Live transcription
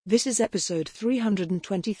This is episode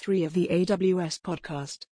 323 of the AWS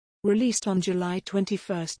podcast, released on July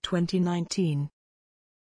 21, 2019.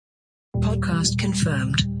 Podcast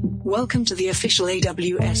confirmed. Welcome to the official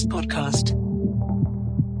AWS podcast.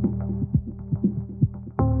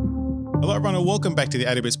 Hello, everyone, and welcome back to the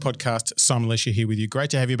AWS podcast. Simon Lesher here with you.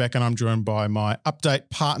 Great to have you back, and I'm joined by my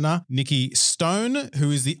update partner, Nikki Stone,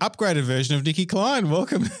 who is the upgraded version of Nikki Klein.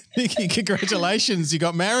 Welcome, Nikki. Congratulations. You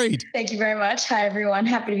got married. Thank you very much. Hi, everyone.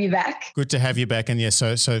 Happy to be back. Good to have you back. And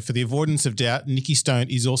so for the avoidance of doubt, Nikki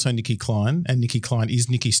Stone is also Nikki Klein, and Nikki Klein is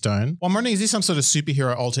Nikki Stone. Well, I'm wondering, is this some sort of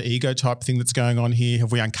superhero alter ego type thing that's going on here?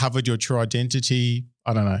 Have we uncovered your true identity?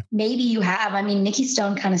 I don't know. Maybe you have. I mean, Nikki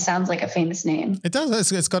Stone kind of sounds like a famous name. It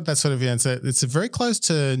does. It's got that sort of, it's very close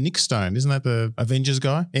to Nick Stone. Isn't that the Avengers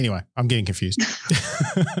guy? Anyway, I'm getting confused.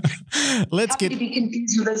 Let's be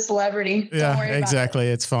confused with a celebrity. Yeah, exactly.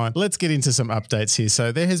 It's fine. Let's get into some updates here.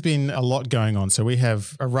 So there has been a lot going on. So we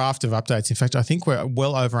have a raft of updates. In fact, I think we're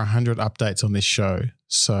well over 100 updates on this show.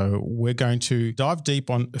 So we're going to dive deep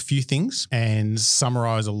on a few things and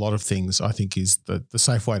summarize a lot of things, I think is the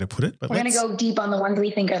safe way to put it. But we're going to go deep on the ones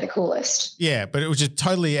we think are the coolest. Yeah, but it was just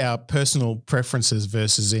totally our personal preferences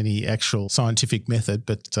versus any actual scientific method,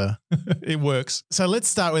 but it works. So let's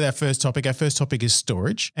start with our first topic. Our first topic is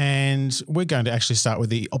storage, and we're going to actually start with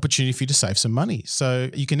the opportunity for you to save some money. So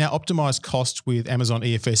you can now optimize cost with Amazon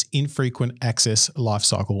EFS Infrequent Access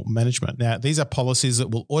Lifecycle Management. Now, these are policies that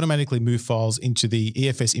will automatically move files into the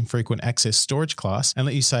EFS Infrequent Access storage class and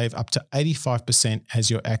let you save up to 85% as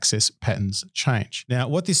your access patterns change. Now,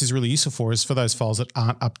 what this is really useful for is for those files that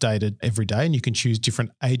aren't updated every day, and you can choose different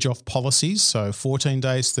age off policies. So 14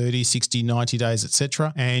 days, 30, 60, 90 days,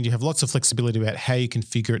 etc. And you have lots of flexibility about how you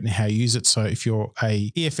configure it and how you use it. So if you're a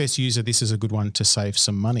EFS user, this is a good one to save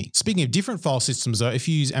some money. Speaking of different file systems though, if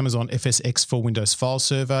you use Amazon FSx for Windows File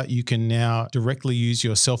Server, you can now directly use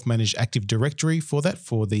your self-managed Active Directory for that,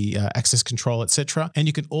 for the access control, etc. And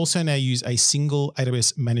you can also now use a single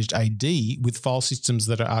AWS managed AD with file systems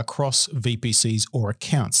that are across VPCs or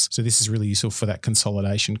accounts. So this is really useful for that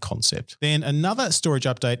consolidation concept. Then another storage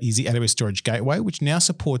update is the AWS Storage Gateway, which now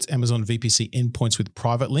supports Amazon VPC endpoints with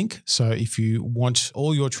Private Link. So if you want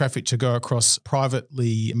all your traffic to go across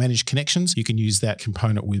privately managed connections, you can use that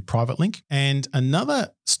component with Private Link. And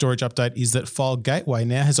another storage update is that File Gateway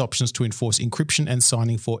now has options to enforce encryption and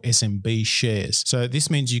signing for SMB shares. So this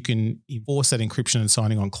means you can enforce that encryption and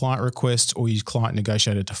signing on client requests or use client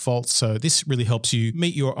negotiated defaults. So this really helps you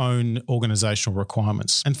meet your own organizational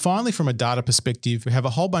requirements. And finally, from a data perspective, we have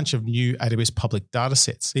a whole bunch of new AWS public data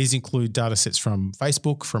sets. These include data sets from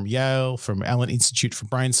Facebook, from Yale, from Allen Institute for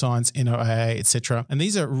Brain Science, NOAA, etc. And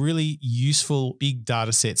these are really useful big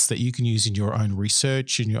data sets that you can use in your own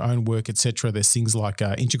research, in your own work, etc. There's things like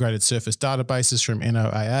integrated surface databases from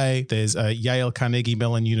NOAA. There's a Yale, Carnegie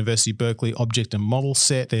Mellon, University, Berkeley object and model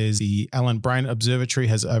set. There's the Allen Brain Observatory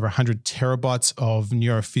has over 100 terabytes of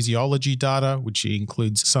neurophysiology data, which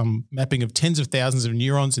includes some mapping of tens of thousands of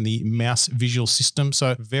neurons in the mouse visual system.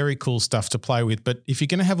 So very cool stuff to play with. But if you're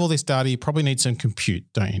going to have all this data, you probably need some compute,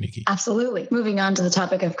 don't you, Nikki? Absolutely. Moving on to the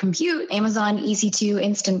topic of compute, Amazon EC2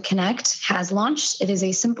 Instant Connect has launched. It is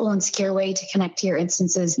a simple and secure way to connect to your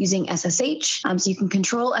instances using SSH. So you can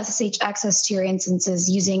control SSH access to your instances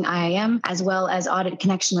using IAM, as well as audit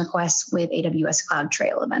connection requests with AWS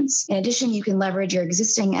CloudTrail events. In addition, you can leverage your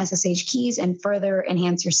existing SSH keys and further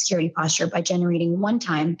enhance your security posture by generating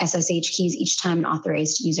one-time SSH keys each time an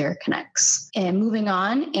authorized user connects. And moving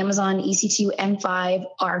on, Amazon EC2 M5,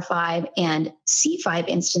 R5, and C5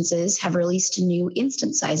 instances have released new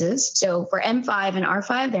instance sizes. So for M5 and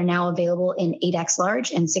R5, they're now available in 8x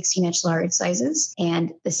large and 16x large sizes.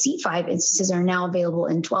 And the C5 instances are now available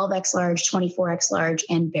in 12x large, 24x large,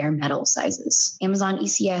 and bare metal sizes. Amazon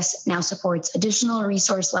ECS now supports additional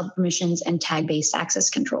resource level permissions and tag-based access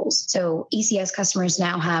controls. So ECS customers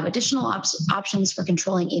now have additional options for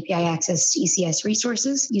controlling API access to ECS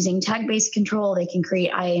resources. Using tag-based control, they can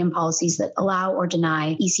create IAM policies that allow or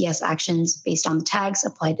deny ECS actions based on the tags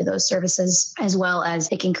applied to those services, as well as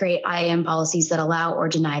they can create IAM policies that allow or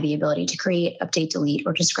deny the ability to create, update, delete,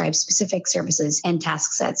 or describe specific services and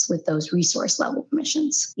task sets with those resource level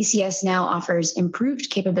permissions. ECS now offers improved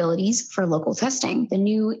capabilities for local testing. The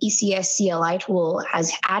new ECS CLI tool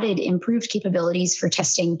has added improved capabilities for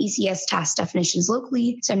testing ECS task definitions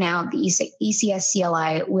locally. So now the ECS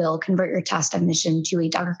CLI will convert your task definition to a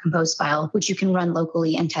Docker Compose file, which you can run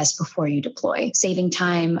locally and test before you deploy, saving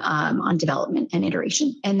time on development and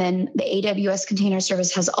iteration. And then the AWS Container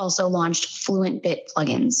Service has also launched FluentBit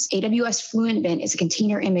plugins. AWS FluentBit is a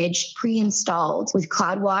container image pre-installed with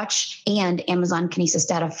CloudWatch and Amazon Kinesis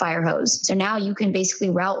Data Firehose. So now you can basically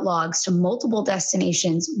route logs to multiple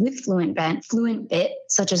destinations with FluentBit,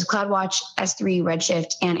 such as CloudWatch, S3,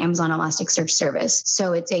 Redshift, and Amazon Elasticsearch Service.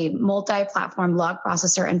 So it's a multi-platform log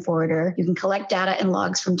processor and forwarder. You can collect data and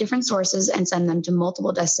logs from different sources and send them to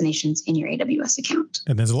multiple destinations in your AWS account.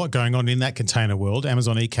 And there's a lot going on in that container world.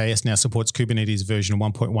 Amazon EKS now supports Kubernetes version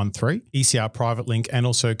 1.13, ECR Private Link, and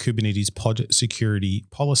also Kubernetes pod security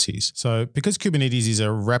policies. So because Kubernetes is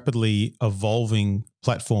a rapidly evolving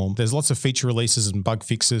platform, there's lots of feature releases and bug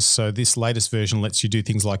fixes. So this latest version lets you do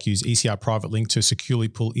things like use ECR Private Link to securely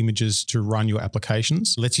pull images to run your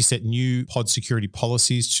applications. It lets you set new pod security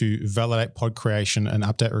policies to validate pod creation and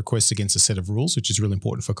update requests against a set of rules, which is really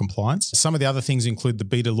important for compliance. Some of the other things include the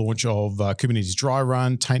beta launch of Kubernetes Dry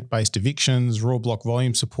Run, taint-based evictions, raw block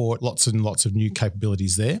volume support, lots and lots of new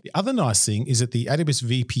capabilities there. The other nice thing is that the AWS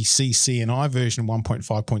VPC CNI version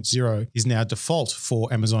 1.5.0 is now default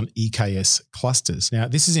for Amazon EKS clusters. Now,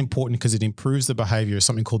 this is important because it improves the behavior of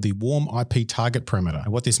something called the warm IP target parameter.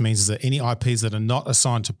 And what this means is that any IPs that are not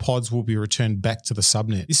assigned to pods will be returned back to the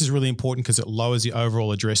subnet. This is really important because it lowers the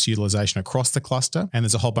overall address utilization across the cluster. And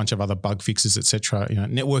there's a whole bunch of other bug fixes, etc.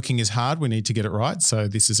 Networking is hard. We need to get it right. So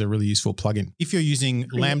this is a really useful plugin. If you're using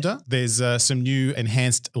Lambda, there's some new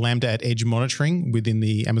enhanced Lambda at Edge monitoring within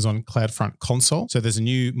the Amazon CloudFront console. So there's a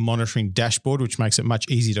new monitoring dashboard, which makes it much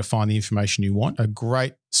easier to find the information you want. A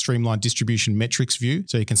great streamlined distribution metrics view.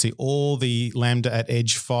 So you can see all the Lambda at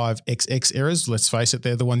Edge 5XX errors. Let's face it,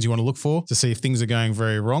 they're the ones you want to look for to see if things are going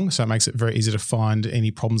very wrong. So it makes it very easy to find any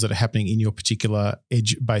problems that are happening in your particular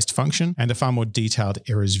Edge-based function, and a far more detailed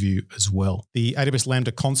errors view as well. The AWS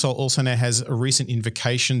Lambda console also now has recent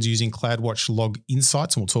invocations using CloudWatch Log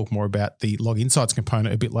Insights, and we'll talk more about the Log Insights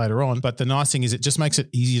component a bit later on. But the nice thing is it just makes it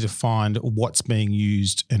easier to find what's being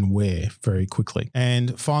used and where very quickly.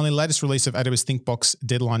 And finally, latest release of AWS ThinkBox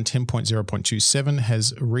Deadline 10.0.27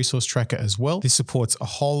 has a resource tracker as well. This supports a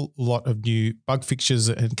whole lot of new bug fixtures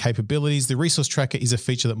and capabilities. The resource tracker is a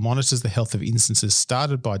feature that monitors the health of instances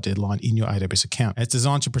started by Deadline in your AWS account. It's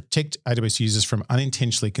designed to protect AWS users from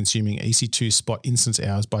unintentionally consuming EC2 spot instance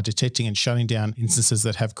hours by detecting and shutting down instances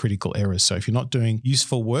that have critical errors. So if you're not doing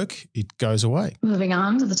useful work, it goes away. Moving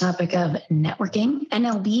on to the topic of networking,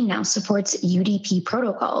 NLB now supports UDP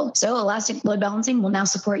protocol. So Elastic Load Balancing will now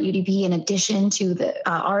support UDP in addition to the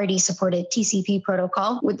already supported TCP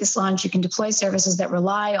protocol. With this launch, you can deploy services that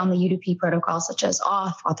rely on the UDP protocol, such as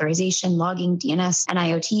auth, authorization, logging, DNS, and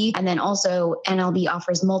IoT. And then also NLB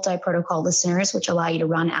offers multi-protocol listeners, which allow you to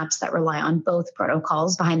run apps that rely on both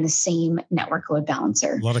protocols behind the same network load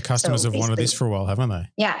balancer. A lot of customers have wanted this for a while, haven't they?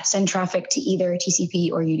 Yeah, send traffic to either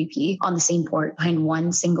TCP or UDP on the same port behind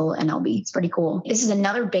one single NLB. It's pretty cool. This is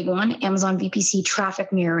another big one, Amazon VPC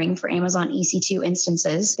traffic mirroring for Amazon EC2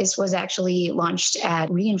 instances. This was actually launched at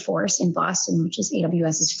Reinforce in Boston, which is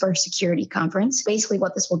AWS's first security conference. Basically,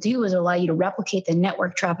 what this will do is allow you to replicate the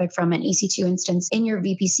network traffic from an EC2 instance in your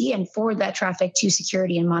VPC and forward that traffic to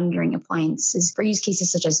security and monitoring appliances for use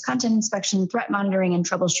cases such as content inspection, threat monitoring, and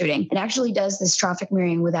troubleshooting. It actually does this traffic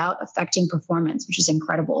mirroring without affecting performance, which is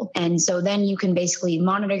incredible. And so then you can basically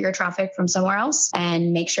monitor your traffic from somewhere else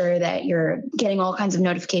and make sure that you're getting all kinds of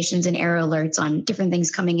notifications and error alerts on different things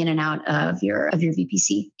coming in and out of your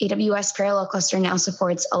VPC. AWS Parallel Cluster now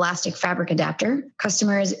supports Elastic Fabric Adapter.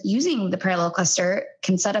 Customers using the Parallel Cluster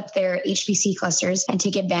can set up their HPC clusters and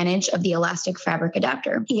take advantage of the Elastic Fabric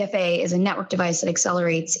Adapter. EFA is a network device that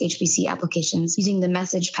accelerates HPC applications using the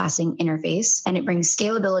message passing interface, and it brings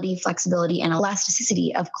scalability, flexibility, and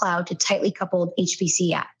elasticity of cloud to tightly coupled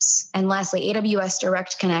HPC apps. And lastly, AWS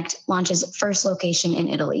Direct Connect launches first location in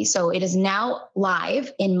Italy. So it is now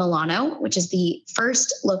live in Milano, which is the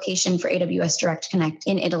first location for AWS Direct Connect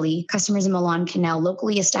in Italy. Customers in Milan can now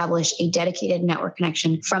locally establish a dedicated network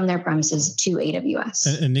connection from their premises to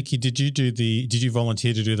AWS. And Nikki, did you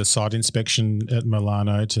volunteer to do the site inspection at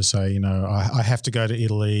Milano to say, I have to go to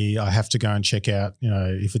Italy, I have to go and check out,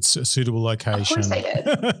 if it's a suitable location? Of course I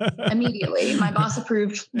did. Immediately. My boss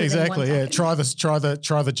approved. Exactly. Yeah. Try the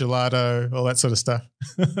gelato, all that sort of stuff.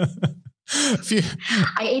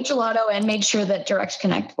 I ate gelato and made sure that Direct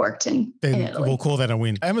Connect worked in Italy. We'll call that a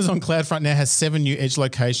win. Amazon CloudFront now has 7 new edge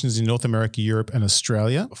locations in North America, Europe, and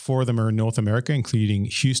Australia. 4 of them are in North America, including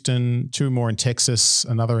Houston, 2 more in Texas,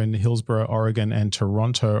 another in Hillsborough, Oregon, and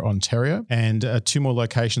Toronto, Ontario, and 2 more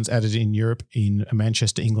locations added in Europe in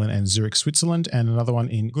Manchester, England, and Zurich, Switzerland, and another one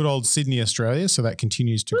in good old Sydney, Australia. So that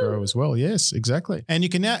continues to grow as well. Yes, exactly. And you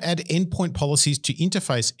can now add endpoint policies to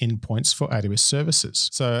interface endpoints for AWS services.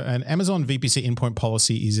 So an Amazon VPC endpoint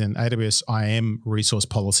policy is an AWS IAM resource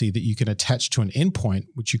policy that you can attach to an endpoint,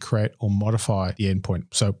 which you create or modify the endpoint.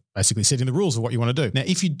 So basically setting the rules of what you want to do. Now,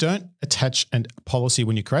 if you don't attach a policy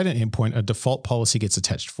when you create an endpoint, a default policy gets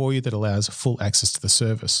attached for you that allows full access to the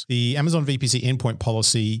service. The Amazon VPC endpoint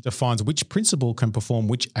policy defines which principal can perform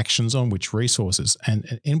which actions on which resources, and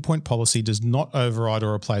an endpoint policy does not override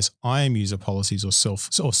or replace IAM user policies or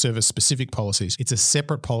service-specific policies. It's a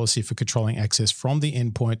separate policy for controlling access from the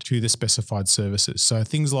endpoint to the specified services. So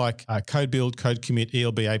things like code build, code commit,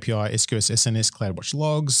 ELB API, SQS SNS, CloudWatch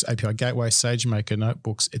logs, API gateway, SageMaker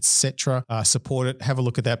notebooks, etc. Support it. Have a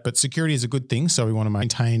look at that. But security is a good thing, so we want to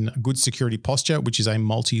maintain a good security posture, which is a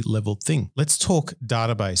multi-level thing. Let's talk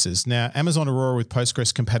databases. Now, Amazon Aurora with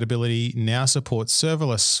Postgres compatibility now supports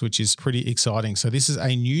serverless, which is pretty exciting. So this is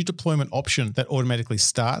a new deployment option that automatically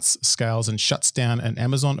starts, scales, and shuts down an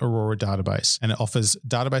Amazon Aurora database, and it offers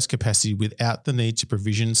database capacity without the need to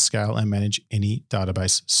provision, scale, and manage any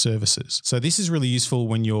database services. So this is really useful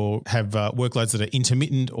when you have workloads that are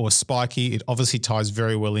intermittent or spiky. It obviously ties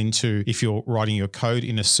very well into if you're writing your code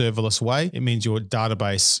in a serverless way. It means your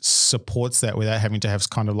database supports that without having to have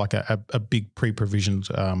kind of like a big pre-provisioned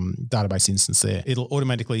database instance there. It'll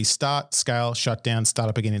automatically start, scale, shut down, start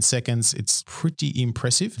up again in seconds. It's pretty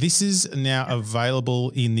impressive. This is now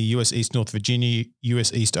available in the US East North Virginia,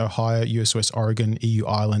 US East Ohio, US West Oregon, EU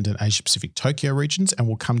Ireland, and Asia Pacific Tokyo regions, and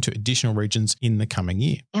will come to additional regions in the coming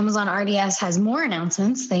year. Amazon RDS has more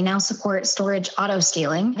announcements. They now support storage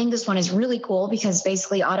auto-scaling. I think this one is really cool because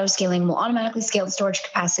basically auto-scaling will automatically scale the storage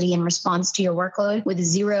capacity in response to your workload with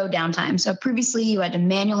zero downtime. So previously you had to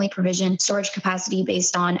manually provision storage capacity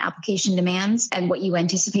based on application demands and what you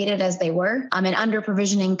anticipated as they were. And under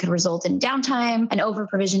provisioning could result in downtime, and over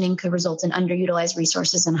provisioning could result in underutilized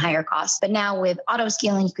resources and higher costs. But now with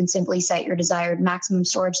auto-scaling, you can simply set your desired maximum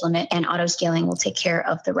storage limit and auto-scaling will take care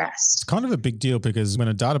of the rest. It's kind of a big deal because when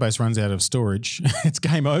a database runs out of storage, it's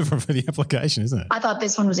game over for the application, isn't it? I thought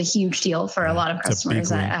this one was a huge deal for a lot of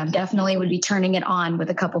customers. I definitely would be turning it on with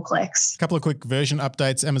a couple clicks. A couple of quick version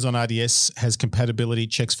updates. Amazon RDS has compatibility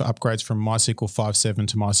checks for upgrades from MySQL 5.7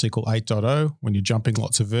 to MySQL 8.0. When you're jumping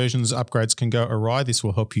lots of versions, upgrades can go awry. This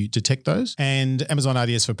will help you detect those. And Amazon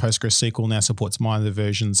RDS for PostgreSQL now supports minor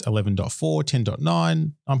versions 11.4, 10.9,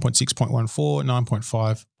 9.6.14,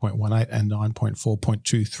 9.5.18, and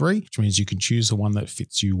 9.4.23, which means you can choose the one that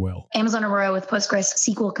fits you well. Amazon Aurora with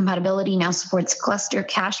PostgreSQL compatibility now supports cluster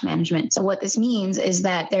cache management. So what this means is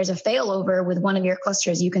that there's a failover with one of your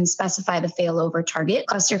clusters. You can specify the failover target.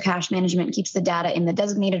 Cluster cache management keeps the data in the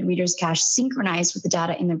designated reader's cache synchronized with the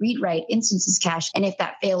data in the read-write instances cache. And if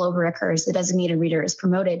that failover occurs, the designated reader is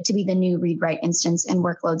promoted to be the new read-write instance, and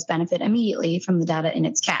workloads benefit immediately from the data in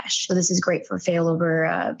its cache. So this is great for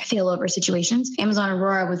failover situations. Amazon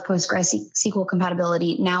Aurora with PostgreSQL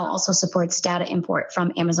compatibility now also supports data import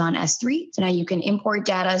from Amazon S3. So now you can import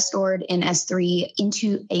data stored in S3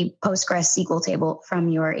 into a PostgreSQL table from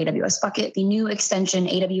your AWS bucket. The new extension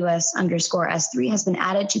AWS_S3 has been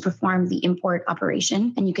added to perform the import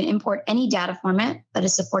operation, and you can import any data format that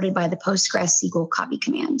is supported by the PostgreSQL copy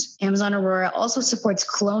command. Amazon Aurora also supports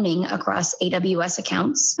cloning across AWS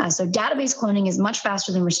accounts. So database cloning is much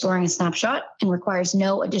faster than restoring a snapshot and requires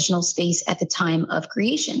no additional space at the time of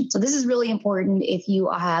creation. So this is really important if you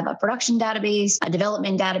have a production database, a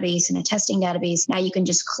development database, and a testing database. Now you can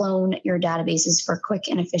just clone your databases for quick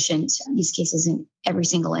and efficient use cases in every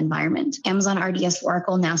single environment. Amazon RDS for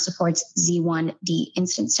Oracle now supports Z1D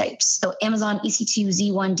instance types. So Amazon EC2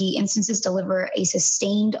 Z1D instances deliver a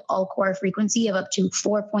sustained all-core frequency of up to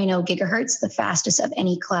 4.0 gigahertz, the fastest of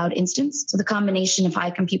any cloud instance. So the combination of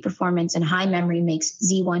high compute performance and high memory makes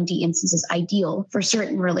Z1D instances ideal for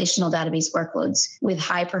certain relational database workloads with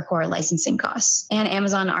high per core licensing costs. And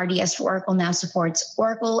Amazon RDS for Oracle now supports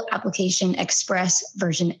Oracle Application Express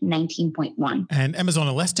version 19.1. And Amazon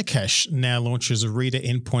Elasticache now launches reader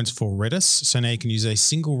endpoints for Redis. So now you can use a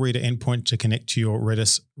single reader endpoint to connect to your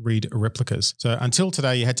Redis read replicas. So until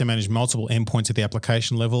today, you had to manage multiple endpoints at the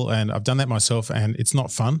application level, and I've done that myself, and it's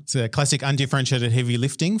not fun. It's a classic undifferentiated heavy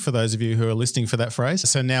lifting for those of you who are listening for that phrase.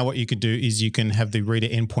 So now what you could do is you can have the reader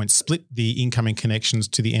endpoint split the incoming connections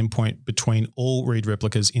to the endpoint between all read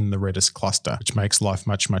replicas in the Redis cluster, which makes life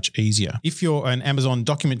much, much easier. If you're an Amazon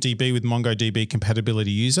Document DB with MongoDB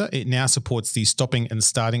compatibility user, it now supports the stopping and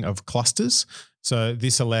starting of clusters. So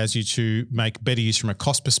this allows you to make better use from a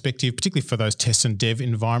cost perspective, particularly for those test and dev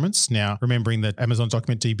environments. Now, remembering that Amazon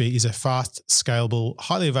Document DB is a fast, scalable,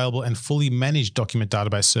 highly available, and fully managed document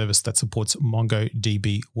database service that supports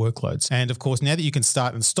MongoDB workloads. And of course, now that you can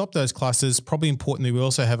start and stop those clusters, probably importantly, we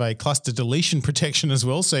also have a cluster deletion protection as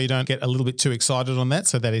well, so you don't get a little bit too excited on that.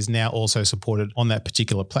 So that is now also supported on that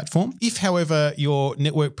particular platform. If, however, your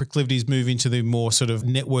network proclivities move into the more sort of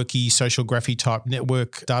networky, social graphy type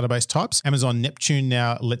network database types, Amazon Neptune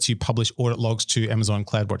now lets you publish audit logs to Amazon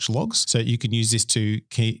CloudWatch Logs. So you can use this to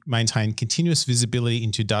maintain continuous visibility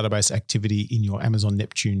into database activity in your Amazon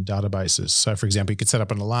Neptune databases. So for example, you could set up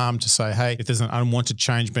an alarm to say, hey, if there's an unwanted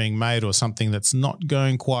change being made or something that's not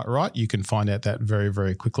going quite right, you can find out that very,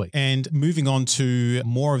 very quickly. And moving on to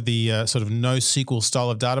more of the sort of NoSQL style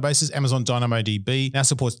of databases, Amazon DynamoDB now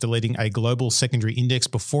supports deleting a global secondary index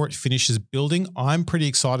before it finishes building. I'm pretty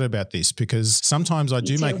excited about this because sometimes I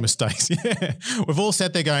do make mistakes. Yeah. We've all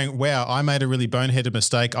sat there going, wow, I made a really boneheaded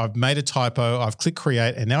mistake. I've made a typo. I've clicked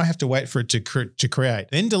create and now I have to wait for it to create,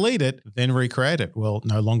 then delete it, then recreate it. Well,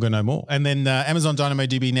 no longer, no more. And then Amazon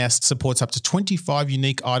DynamoDB now supports up to 25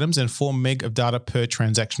 unique items and 4 meg of data per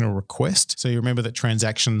transactional request. So you remember that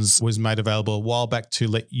transactions was made available a while back to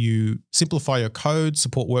let you simplify your code,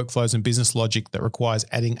 support workflows and business logic that requires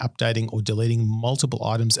adding, updating or deleting multiple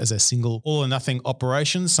items as a single all or nothing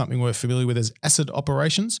operation, something we're familiar with as ACID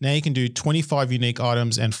operations. Now you can do 25 unique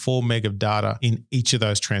items and 4 meg of data in each of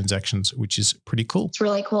those transactions, which is pretty cool. It's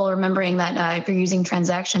really cool remembering that if you're using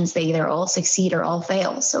transactions, they either all succeed or all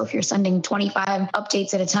fail. So if you're sending 25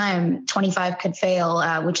 updates at a time, 25 could fail,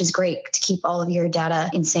 which is great to keep all of your data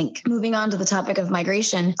in sync. Moving on to the topic of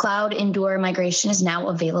migration, Cloud Endure migration is now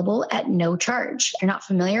available at no charge. If you're not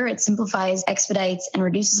familiar, it simplifies, expedites, and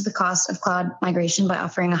reduces the cost of cloud migration by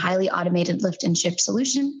offering a highly automated lift and shift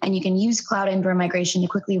solution. And you can use Cloud Endure migration to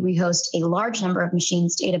quickly rehost a large number of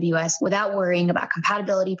machines to AWS without worrying about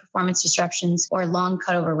compatibility, performance disruptions, or long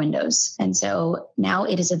cutover windows. And so now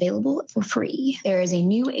it is available for free. There is a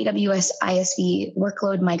new AWS ISV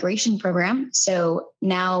workload migration program. So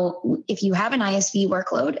now if you have an ISV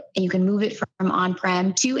workload, you can move it from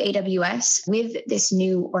on-prem to AWS with this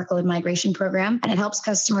new workload migration program. And it helps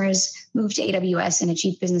customers move to AWS and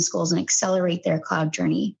achieve business goals and accelerate their cloud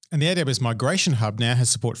journey. And the AWS Migration Hub now has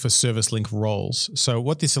support for service link roles. So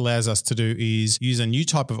what this allows us to do is use a new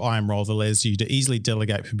type of IAM role that allows you to easily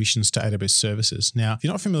delegate permissions to AWS services. Now, if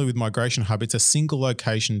you're not familiar with Migration Hub, it's a single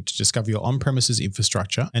location to discover your on-premises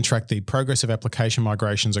infrastructure and track the progress of application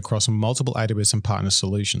migrations across multiple AWS and partner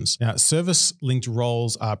solutions. Now, service linked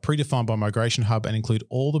roles are predefined by Migration Hub and include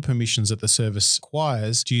all the permissions that the service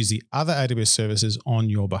requires to use the other AWS services on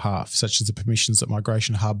your behalf, such as the permissions that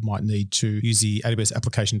Migration Hub might need to use the AWS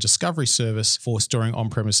application discovery service for storing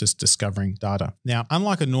on-premises discovering data. Now,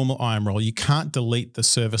 unlike a normal IAM role, you can't delete the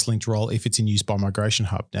service linked role if it's in use by Migration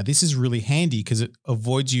Hub. Now, this is really handy because it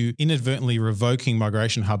avoids you inadvertently revoking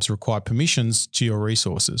Migration Hub's required permissions to your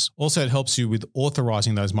resources. Also, it helps you with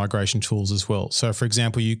authorizing those migration tools as well. So for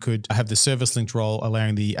example, you could have the service linked role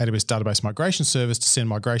allowing the AWS database migration service to send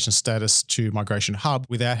migration status to Migration Hub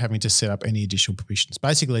without having to set up any additional permissions.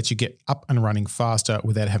 Basically, lets you get up and running faster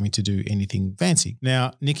without having to do anything fancy.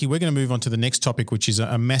 Now, Nikki, we're going to move on to the next topic, which is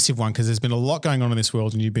a massive one because there's been a lot going on in this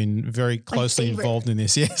world and you've been very closely involved in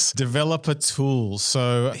this. Yes. Developer tools.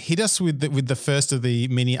 So hit us with the first of the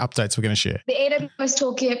many updates we're going to share. The AWS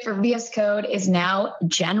Toolkit for VS Code is now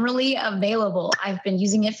generally available. I've been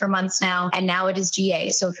using it for months now, and now it is GA.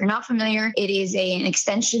 So if you're not familiar, it is an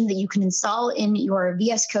extension that you can install in your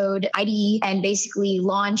VS Code IDE and basically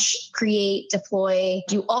launch, create, deploy,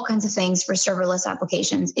 do all kinds of things for serverless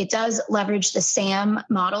applications. It does leverage the SAM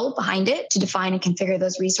model behind it to define and configure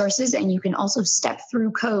those resources. And you can also step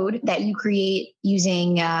through code that you create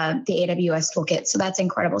using the AWS Toolkit. So that's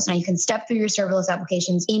incredible. So now you can step through your serverless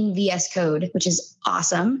applications in VS Code, which is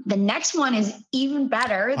awesome. The next one is even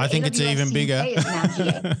better. I think it's even CDK bigger. Is now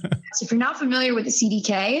GA. So if you're not familiar with the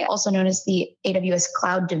CDK, also known as the AWS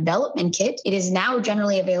Cloud Development Kit, it is now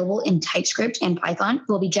generally available in TypeScript and Python.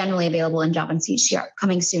 It will be generally available in Java and C#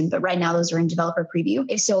 coming soon, but right now those are in developer preview.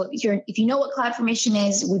 If you know what CloudFormation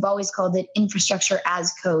is, we've always called it infrastructure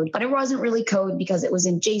as code, but it wasn't really code because it was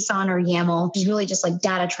in JSON or YAML, which is really just like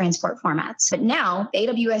data transport formats. But now the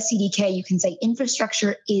AWS CDK, you can say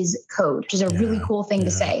infrastructure is code, which is a really cool thing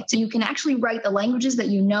to say. So you can actually write the languages that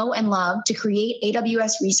you know and love to create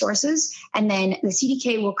AWS resources, and then the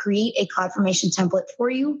CDK will create a CloudFormation template for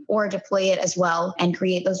you or deploy it as well and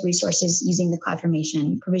create those resources using the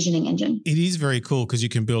CloudFormation provisioning engine. It is very cool because you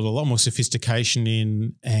can build a lot more sophistication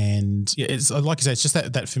in, and it's like you say, it's just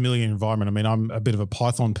that familiar environment. I mean, I'm a bit of a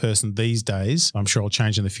Python person these days. I'm sure I'll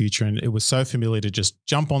change in the future. And it was so familiar to just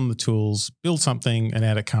jump on the tools, build something, and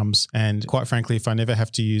out it comes. And quite frankly, if I never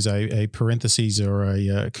have to use a parentheses or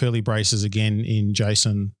a curly braces again in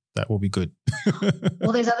JSON, That will be good.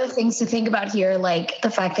 Well, there's other things to think about here, like the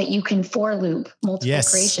fact that you can for loop multiple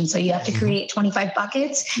creations. So you have to create 25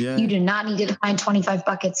 buckets. Yeah. You do not need to define 25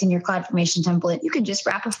 buckets in your CloudFormation template. You can just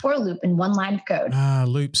wrap a for loop in one line of code.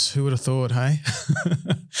 Loops. Who would have thought, hey?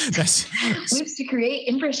 Loops to create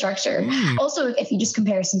infrastructure. Also, if you just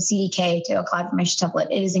compare some CDK to a CloudFormation template,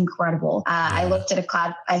 it is incredible. I looked at a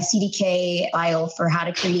CDK file for how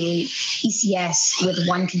to create ECS with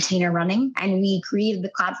one container running, and we created the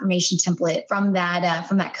CloudFormation template from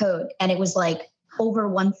that code, and it was like over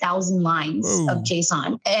 1,000 lines of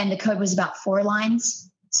JSON, and the code was about 4 lines.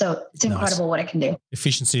 So it's incredible what it can do.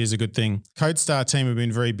 Efficiency is a good thing. CodeStar team have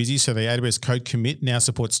been very busy. So the AWS Code Commit now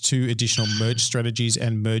supports 2 additional merge strategies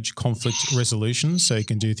and merge conflict resolutions. So you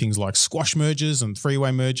can do things like squash merges and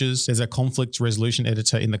 3-way merges. There's a conflict resolution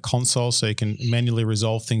editor in the console, so you can manually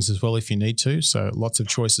resolve things as well if you need to. So lots of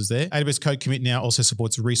choices there. AWS Code Commit now also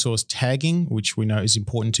supports resource tagging, which we know is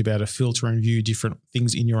important to be able to filter and view different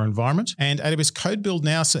things in your environment. And AWS Code Build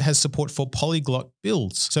now has support for polyglot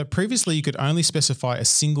builds. So previously you could only specify a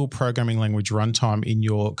single programming language runtime in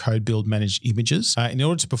your code build managed images. In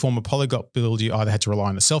order to perform a polyglot build, you either had to rely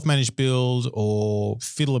on a self-managed build or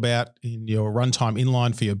fiddle about in your runtime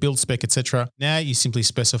inline for your build spec, etc. Now you simply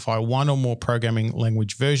specify one or more programming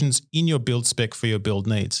language versions in your build spec for your build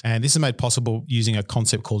needs. And this is made possible using a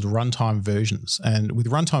concept called runtime versions. And with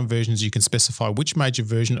runtime versions, you can specify which major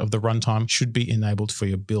version of the runtime should be enabled for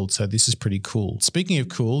your build. So this is pretty cool. Speaking of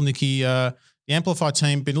cool, Nikki, the Amplify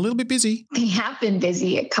team been a little bit busy. They have been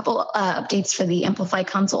busy. A couple updates for the Amplify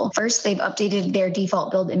console. First, they've updated their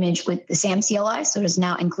default build image with the SAM CLI, so it is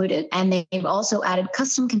now included. And they've also added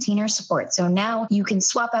custom container support. So now you can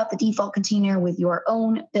swap out the default container with your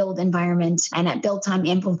own build environment. And at build time,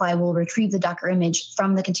 Amplify will retrieve the Docker image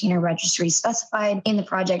from the container registry specified in the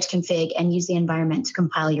project config and use the environment to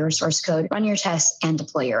compile your source code, run your tests, and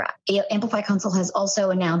deploy your app. Amplify console has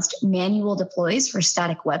also announced manual deploys for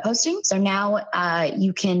static web hosting. So now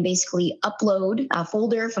you can basically upload a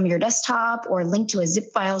folder from your desktop or link to a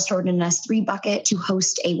zip file stored in an S3 bucket to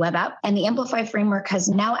host a web app. And the Amplify framework has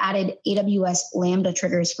now added AWS Lambda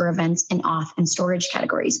triggers for events and auth and storage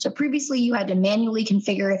categories. So previously you had to manually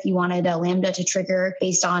configure if you wanted a Lambda to trigger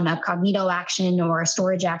based on a Cognito action or a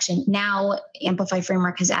storage action. Now Amplify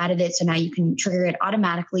framework has added it. So now you can trigger it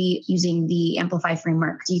automatically using the Amplify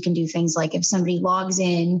framework. So you can do things like if somebody logs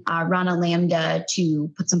in, run a Lambda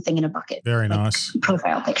to put something in a bucket. Very nice.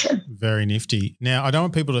 Profile picture. Very nifty. Now, I don't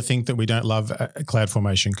want people to think that we don't love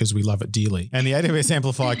CloudFormation because we love it dearly. And the AWS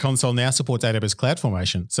Amplify console now supports AWS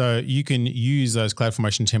CloudFormation. So you can use those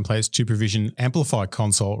CloudFormation templates to provision Amplify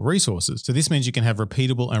console resources. So this means you can have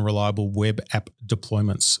repeatable and reliable web app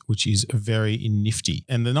deployments, which is very nifty.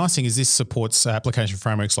 And the nice thing is this supports application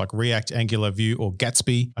frameworks like React, Angular, Vue, or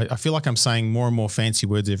Gatsby. I feel like I'm saying more and more fancy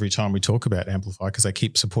words every time we talk about Amplify because they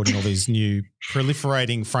keep supporting all these new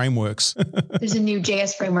proliferating frameworks. There's a new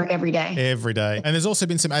JS framework every day. Every day. And there's also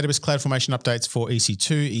been some AWS CloudFormation updates for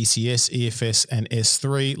EC2, ECS, EFS, and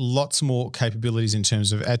S3. Lots more capabilities in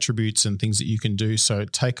terms of attributes and things that you can do. So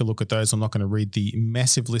take a look at those. I'm not going to read the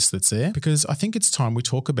massive list that's there because I think it's time we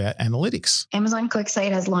talk about analytics. Amazon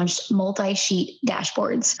QuickSight has launched multi-sheet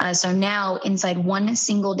dashboards. So now inside one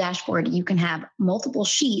single dashboard, you can have multiple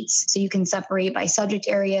sheets so you can separate by subject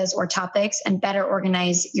areas or topics and better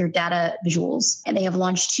organize your data visuals. And they have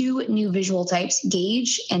launched 2 new visual types,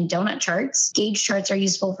 gauge and donut charts. Gauge charts are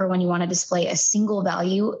useful for when you want to display a single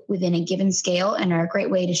value within a given scale and are a great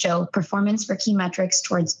way to show performance for key metrics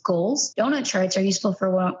towards goals. Donut charts are useful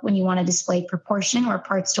for when you want to display proportion or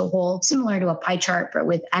parts to a whole, similar to a pie chart, but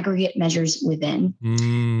with aggregate measures within.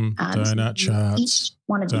 Donut charts.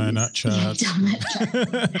 One of donut these. charts.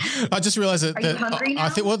 Donut I just realized that. Are you hungry now? I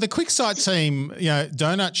think, well, the QuickSight team,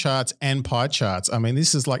 donut charts and pie charts. I mean,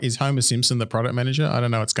 this is like, is Homer Simpson the product manager? I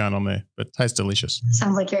don't know what's going on there, but it tastes delicious.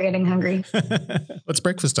 Sounds like you're getting hungry. It's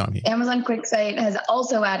breakfast time here. Amazon QuickSight has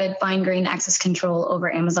also added fine-grained access control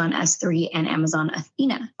over Amazon S3 and Amazon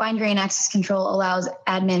Athena. Fine-grained access control allows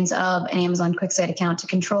admins of an Amazon QuickSight account to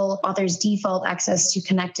control authors' default access to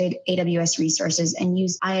connected AWS resources and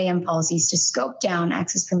use IAM policies to scope down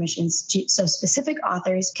access permissions so specific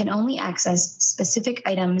authors can only access specific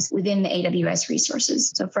items within the AWS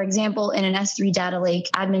resources. So for example, in an S3 data lake,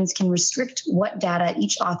 admins can restrict what data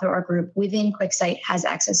each author or group within QuickSight has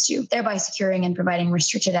access to, thereby securing and providing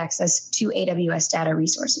restricted access to AWS data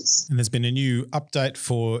resources. And there's been a new update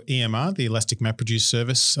for EMR, the Elastic MapReduce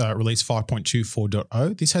service, release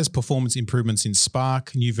 5.24.0. This has performance improvements in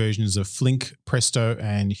Spark, new versions of Flink, Presto,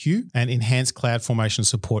 and Hue, and enhanced CloudFormation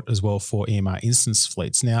support as well for EMR instances. instance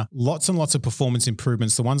fleets. Now, lots and lots of performance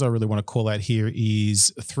improvements. The ones I really want to call out here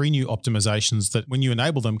is 3 new optimizations that when you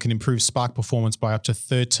enable them can improve Spark performance by up to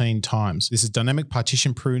 13 times. This is dynamic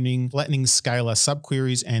partition pruning, flattening scalar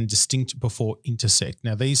subqueries, and distinct before intersect.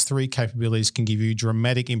 Now, these 3 capabilities can give you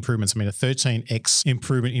dramatic improvements. I mean, a 13x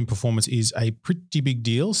improvement in performance is a pretty big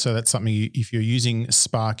deal. So that's something if you're using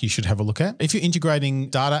Spark, you should have a look at. If you're integrating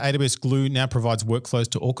data, AWS Glue now provides workflows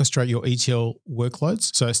to orchestrate your ETL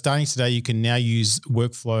workloads. So starting today, you can now use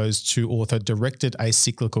workflows to author directed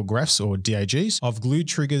acyclical graphs or DAGs of Glue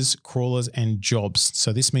triggers, crawlers, and jobs.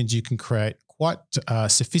 So this means you can create quite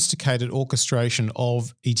sophisticated orchestration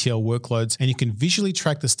of ETL workloads, and you can visually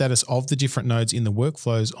track the status of the different nodes in the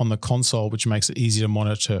workflows on the console, which makes it easy to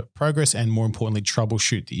monitor progress and, more importantly,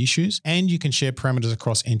 troubleshoot the issues. And you can share parameters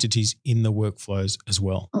across entities in the workflows as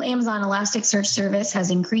well. Amazon Elasticsearch Service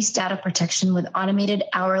has increased data protection with automated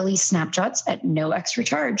hourly snapshots at no extra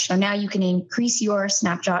charge. So now you can increase your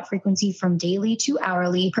snapshot frequency from daily to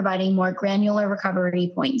hourly, providing more granular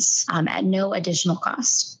recovery points at no additional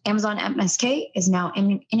cost. Amazon MSK is now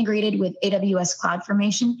integrated with AWS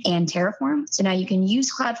CloudFormation and Terraform. So now you can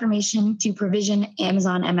use CloudFormation to provision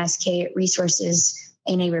Amazon MSK resources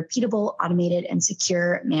in a repeatable, automated, and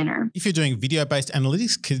secure manner. If you're doing video-based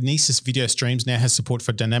analytics, Kinesis Video Streams now has support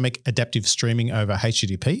for dynamic adaptive streaming over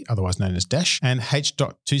HTTP, otherwise known as Dash, and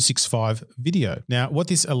H.265 video. Now, what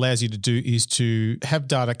this allows you to do is to have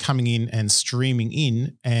data coming in and streaming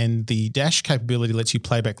in, and the Dash capability lets you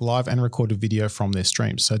play back live and recorded video from their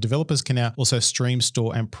streams. So developers can now also stream,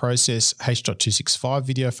 store, and process H.265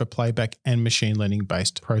 video for playback and machine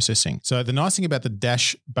learning-based processing. So the nice thing about the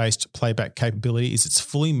Dash-based playback capability is it's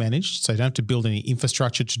fully managed, so you don't have to build any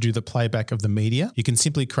infrastructure to do the playback of the media. You can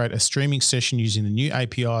simply create a streaming session using the new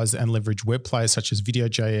APIs and leverage web players such as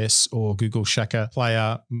Video.js or Google Shaka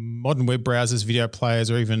Player, modern web browsers, video players,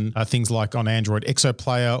 or even things like on Android, Exo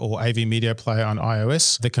Player or AV Media Player on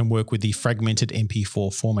iOS that can work with the fragmented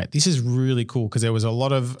MP4 format. This is really cool because there was a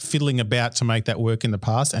lot of fiddling about to make that work in the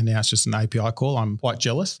past, and now it's just an API call. I'm quite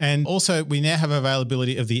jealous. And also, we now have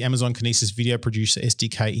availability of the Amazon Kinesis Video Producer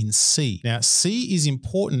SDK in C. Now, C is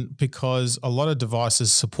important because a lot of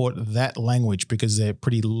devices support that language because they're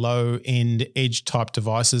pretty low-end edge type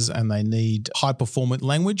devices and they need high-performant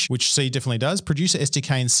language, which C definitely does. Producer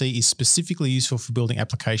SDK in C is specifically useful for building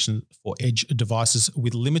applications for edge devices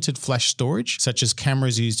with limited flash storage, such as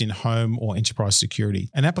cameras used in home or enterprise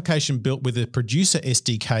security. An application built with a Producer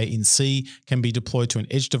SDK in C can be deployed to an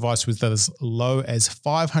edge device with as low as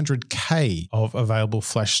 500K of available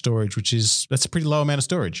flash storage, that's a pretty low amount of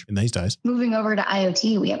storage in these days. Moving over to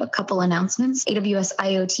IoT, we have a couple announcements. AWS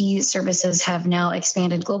IoT services have now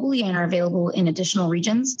expanded globally and are available in additional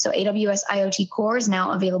regions. So AWS IoT Core is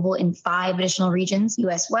now available in 5 additional regions: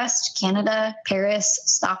 US West, Canada, Paris,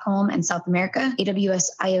 Stockholm, and South America. AWS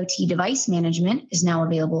IoT Device Management is now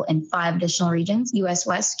available in 5 additional regions: US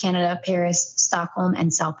West, Canada, Paris, Stockholm,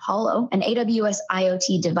 and Sao Paulo. And AWS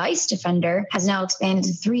IoT Device Defender has now expanded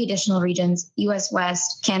to 3 additional regions: US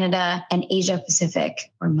West, Canada, and Asia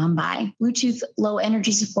Pacific, or Mumbai. Bluetooth Low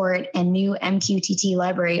Energy support and new MQTT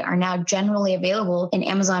library are now generally available in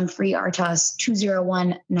Amazon Free RTOS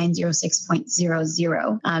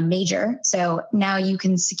 201.906.00 major. So now you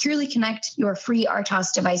can securely connect your free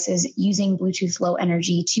RTOS devices using Bluetooth Low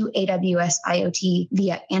Energy to AWS IoT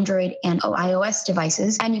via Android and iOS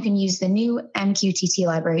devices. And you can use the new MQTT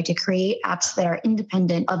library to create apps that are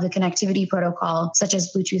independent of the connectivity protocol, such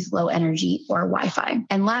as Bluetooth Low Energy or Wi-Fi.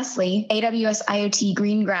 And lastly, AWS IoT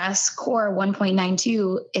Greengrass Core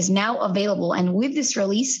 1.92 is now available. And with this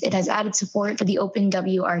release, it has added support for the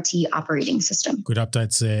OpenWRT operating system. Good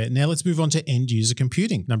updates there. Now let's move on to end user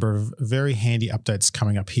computing. Number of very handy updates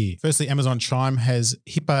coming up here. Firstly, Amazon Chime has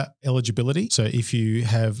HIPAA eligibility. So if you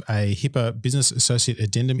have a HIPAA business associate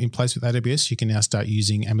addendum in place with AWS, you can now start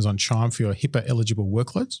using Amazon Chime for your HIPAA eligible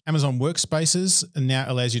workloads. Amazon Workspaces now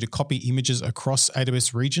allows you to copy images across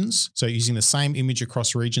AWS regions. So using the same image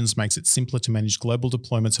across regions makes it simpler to manage global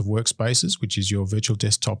deployments of workspaces, which is your virtual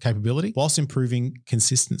desktop capability, whilst improving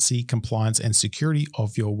consistency, compliance, and security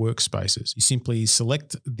of your workspaces. You simply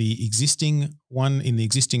select the existing one in the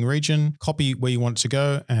existing region, copy where you want it to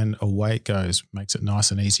go, and away it goes. Makes it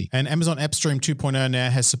nice and easy. And Amazon AppStream 2.0 now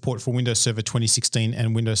has support for Windows Server 2016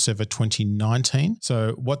 and Windows Server 2019.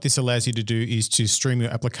 So what this allows you to do is to stream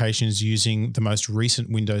your applications using the most recent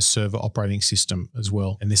Windows Server operating system as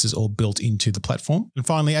well. And this is all built into the platform. And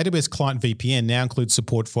finally, AWS Client VPN now includes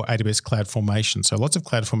support for AWS CloudFormation CloudFormation. So lots of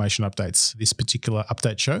CloudFormation updates this particular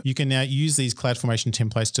update show. You can now use these CloudFormation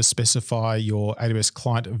templates to specify your AWS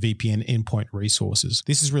client VPN endpoint resources.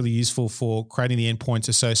 This is really useful for creating the endpoints,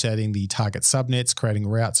 associating the target subnets, creating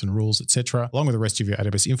routes and rules, etc., along with the rest of your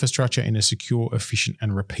AWS infrastructure in a secure, efficient,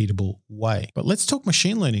 and repeatable way. But let's talk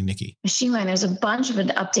machine learning, Nikki. Machine learning, there's a bunch of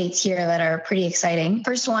updates here that are pretty exciting.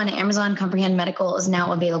 First one, Amazon Comprehend Medical is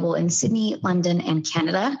now available in Sydney, London, and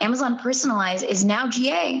Canada. Amazon Personalize is now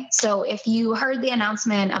GA. So if you heard the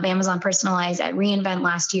announcement of Amazon Personalize at reInvent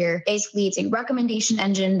last year, basically it's a recommendation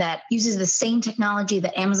engine that uses the same technology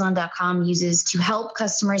that Amazon.com uses to help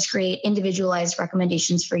customers create individualized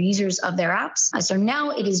recommendations for users of their apps. So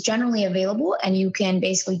now it is generally available, and you can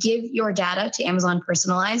basically give your data to Amazon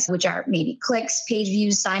Personalize, which are maybe clicks, page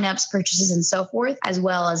views, signups, purchases, and so forth, as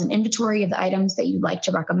well as an inventory of the items that you'd like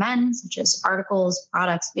to recommend, such as articles,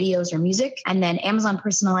 products, videos, or music. And then Amazon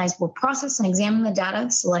Personalize will process and examine the data,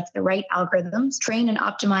 select the right algorithms, train and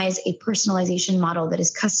optimize a personalization model that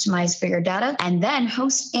is customized for your data, and then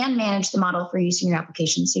host and manage the model for use in your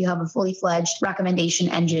application. So you have a fully fledged recommendation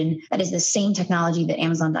engine that is the same technology that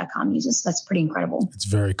Amazon.com uses. That's pretty incredible. It's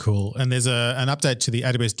very cool. And there's an update to the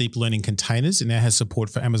AWS Deep Learning Containers. It now has support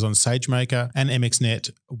for Amazon SageMaker and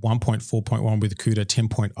MXNet 1.4.1 with CUDA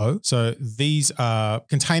 10.0. So these are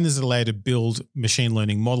containers that allow you to build machine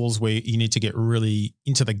learning models where you need to get really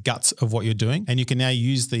into the guts of what you're doing. And you can now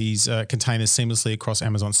use these containers seamlessly across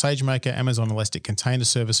Amazon SageMaker, Amazon Elastic Container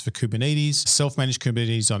Service for Kubernetes, self-managed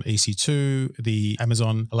Kubernetes on EC2, the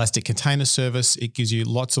Amazon Elastic Container Service. It gives you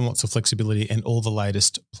lots and lots of flexibility and all the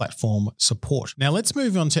latest platform support. Now let's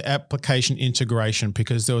move on to application integration,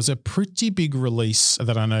 because there was a pretty big release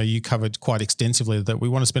that I know you covered quite extensively that we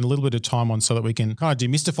want to spend a little bit of time on so that we can kind of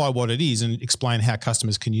demystify what it is and explain how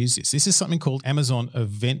customers can use this. This is something called Amazon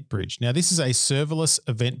Event Bridge. Now this is a serverless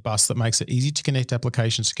event bus that makes it easy to connect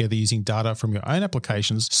applications together using data from your own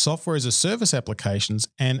applications, software as a service applications,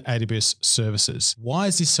 and AWS services. Why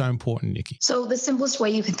is this so important, Nikki? So the simplest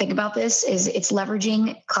way you can think about this is it's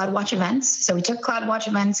leveraging CloudWatch Events. So we took CloudWatch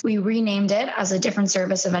Events, we renamed it as a different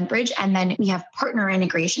service, Event Bridge, and then we have partner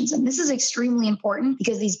integrations. And this is extremely important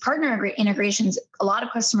because these partner integrations, a lot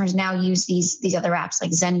of customers now use these other apps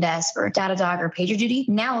like Zendesk or Datadog or PagerDuty.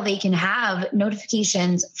 Now they can have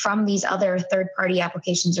notifications from these other third-party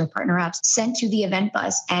applications or partner apps sent to the event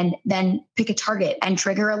bus, and then pick a target and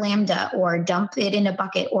trigger a Lambda or dump it in a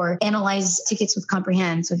bucket or analyze tickets with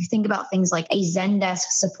Comprehend. So if you think about things like a Zendesk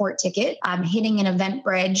support ticket, hitting an Event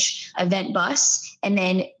Bridge event bus, and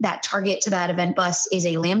then that target to that event bus is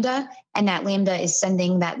a Lambda, and that Lambda is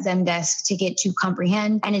sending that Zendesk ticket to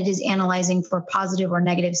Comprehend, and it is analyzing for positive or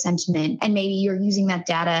negative sentiment. And maybe you're using that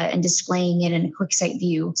data and displaying it in a QuickSight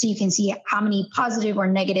view, so you can see how many positive or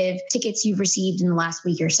negative tickets you've received in the last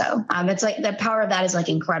week or so. It's like the power of that is like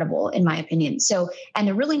incredible, in my opinion. So, and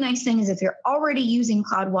the really nice thing is if you're already using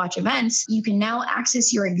CloudWatch Events, you can now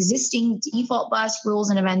access your existing default bus rules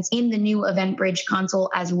and events in the new Event Bridge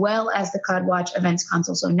console, as well as the CloudWatch Events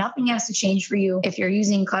console. So nothing has to change for you if you're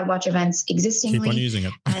using CloudWatch Events existingly. Keep on using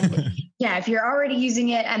it. And yeah, if you're already using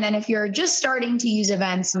it, and then if you're just starting to use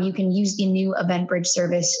events, you can use the new Event Bridge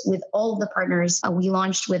service with all of the partners. We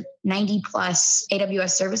launched with 90 plus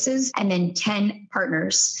AWS services and then 10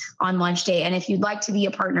 partners on launch day. And if you'd like to be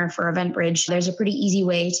a partner for Event Bridge, there's a pretty easy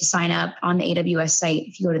way to sign up on the AWS site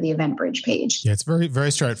if you go to the Event Bridge page. Yeah, it's very,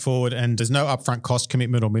 very straightforward, and there's no upfront cost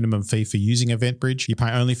commitment or minimum fee for using Event Bridge. You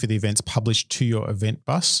pay only for the events published to your event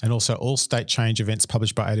bus, and also all state change events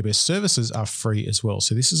published by AWS services are free as well.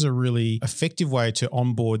 So this is a really effective way to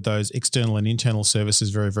onboard those external and internal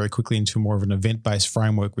services very, very quickly into more of an event-based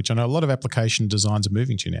framework, which I know a lot of application designs are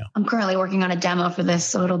moving to now. I'm currently working on a demo for this,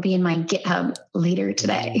 so it'll be in my GitHub later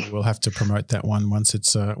today. We'll have to promote that one once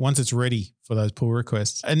it's ready for those pull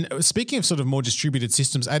requests. And speaking of sort of more distributed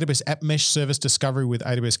systems, AWS App Mesh Service Discovery with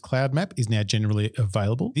AWS Cloud Map is now generally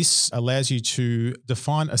available. This allows you to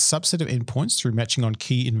define a subset of endpoints through matching on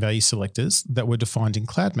key and value selectors that were defined in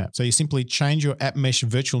Cloud Map. So you simply change your App Mesh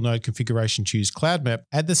virtual node configuration to use Cloud Map,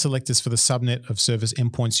 add the selectors for the subnet of service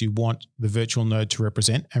endpoints you want the virtual node to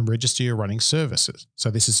represent, and register your running services. So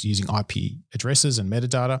this is using IP addresses and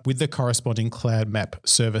metadata with the corresponding Cloud Map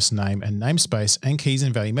service name and namespace and keys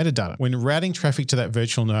and value metadata. When routing traffic to that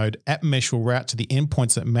virtual node, App Mesh will route to the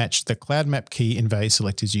endpoints that match the Cloud Map key and value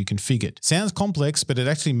selectors you configured. Sounds complex, but it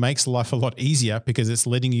actually makes life a lot easier because it's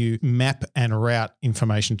letting you map and route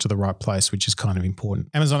information to the right place, which is kind of important.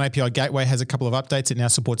 Amazon API Gateway has a couple of updates. It now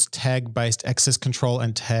supports tag-based access control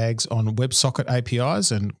and tags on WebSocket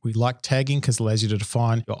APIs, and we like tagging because it allows you to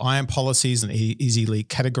define your IAM policies and easily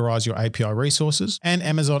categorize your API resources. And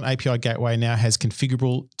Amazon API Gateway now has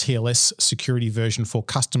configurable TLS security version for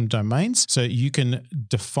custom domains. So you can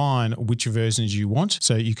define which versions you want.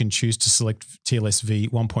 So you can choose to select TLS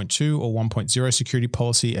v1.2 or 1.0 security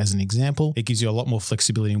policy as an example. It gives you a lot more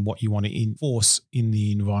flexibility in what you want to enforce in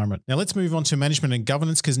the environment. Now let's move on to management and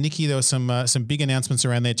governance, because Nikki, there were some big announcements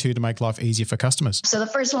around there too to make life easier for customers. So the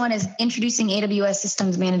first one is introducing AWS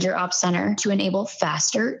Systems Manager Ops Center to enable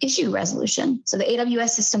faster issue resolution. So the AWS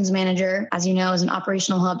Systems Manager, as you know, is an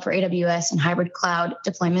operational hub for AWS and hybrid cloud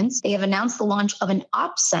deployments. They have announced the launch of an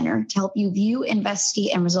Ops Center to help you view,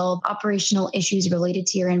 investigate, and resolve operational issues related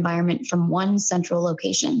to your environment from one central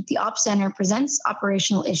location. The Ops Center presents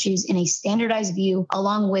operational issues in a standardized view,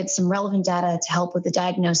 along with some relevant data to help with the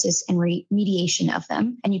diagnosis and remediation of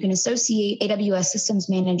them. And you can associate AWS Systems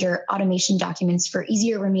Manager automation documents for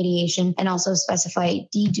easier remediation and also specify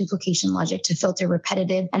deduplication logic to filter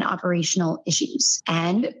repetitive and operational issues.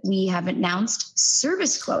 And we have announced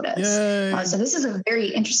service quotas. So this is a very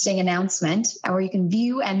interesting announcement where you can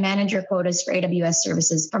view and manage your quotas for AWS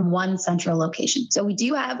services from one central location. So we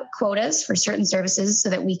do have quotas for certain services so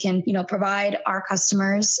that we can, provide our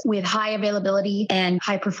customers with high availability and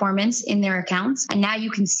high performance in their accounts. And now you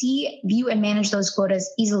can see, view, and manage those quotas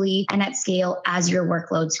easily and at scale as your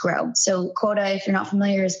workloads grow. So quota, if you're not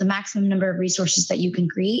familiar, is the maximum number of resources that you can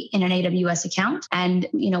create in an AWS account. And,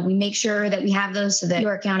 we make sure that we have those so that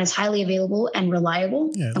your account is highly available and reliable.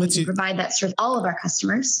 Yeah, and we can provide that for all of our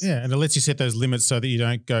customers. Yeah, and it lets you set those limits so that you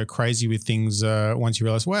don't go crazy with things once you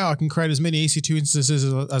realize, wow, I can create as many EC2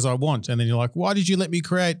 instances as I want. And then you're like, why did you let me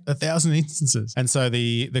create 1,000 instances? And so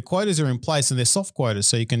the quotas are in place, and they're soft quotas,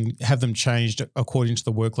 so you can have them changed according to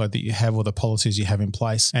the workload that you have or the policies you have in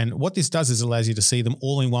place. And what this does is allows you to see them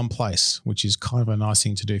all in one place, which is kind of a nice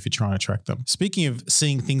thing to do if you're trying to track them. Speaking of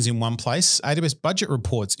seeing things in one place, AWS Budget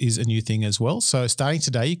Reports is a new thing as well. So starting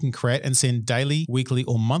today, you can create and send daily, weekly,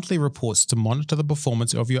 or monthly reports to monitor the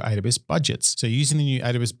performance of your AWS budgets. So using the new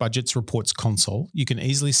AWS Budgets Reports console, you can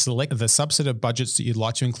easily select the subset of budgets that you'd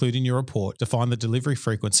like to include in your report, define the delivery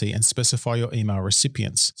frequency, and specify your email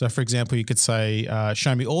recipients. So for example, you could say,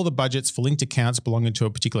 show me all the budgets for linked accounts belonging to a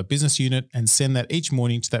particular business unit, and send that each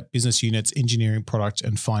morning to that business unit's engineering, product,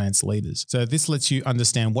 and finance leaders. So this lets you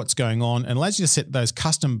understand what's going on and allows you to set those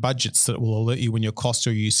custom budgets that will alert you when your cost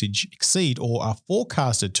or usage exceed or are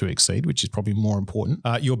forecasted to exceed, which is probably more important,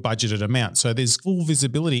 your budgeted amount. So there's full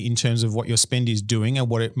visibility in terms of what your spend is doing and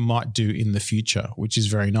what it might do in the future, which is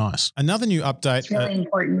very nice. Another new update. It's really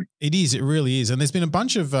important. It is. It really is. And there's been a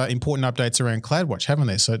bunch of important updates around CloudWatch, haven't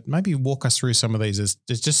there? So maybe walk us through some of these.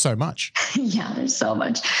 There's just so much. Yeah, there's so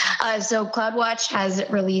much. So CloudWatch has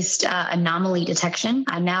released anomaly detection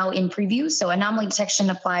now in preview. So anomaly detection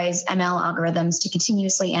applies ML algorithms to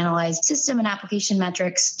continuously analyze system and application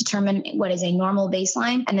metrics, determine what is a normal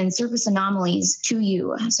baseline, and then surface anomalies to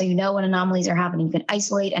you. So you know when anomalies are happening. You can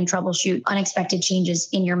isolate and troubleshoot unexpected changes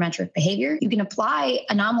in your metric behavior. You can apply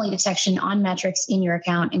anomaly detection on metrics in your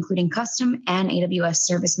account, including custom and AWS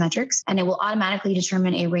service metrics, and it will automatically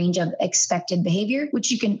determine a range of expected behavior,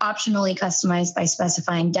 which you can optionally customize by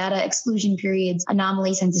specifying data exclusion periods,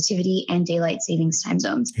 anomaly sensitivity, and daylight savings time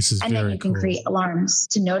zones. And then you can create alarms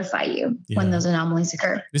to notify you when those anomalies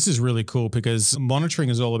occur. This is really cool because monitoring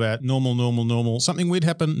is all about normal. Something weird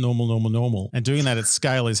happened, normal. And doing that at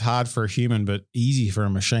scale is hard for a human, but easy for a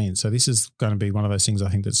machine. So this is going to be one of those things I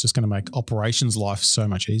think that's just going to make operations life so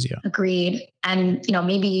much easier. Agreed. And,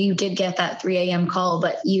 maybe you did get that 3 a.m. call,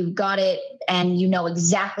 but you got it and you know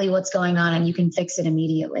exactly what's going on and you can fix it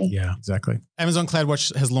immediately. Yeah, exactly. Amazon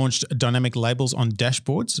CloudWatch has launched dynamic labels on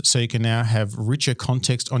dashboards. So you can now have richer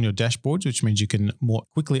context on your dashboards, which means you can more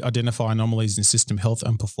quickly identify anomalies in system health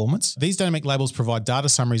and performance. These dynamic labels provide data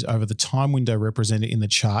summaries over the time window represented in the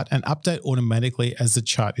chart and update automatically as the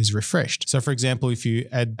chart is refreshed. So for example, if you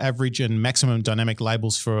add average and maximum dynamic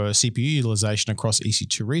labels for CPU utilization across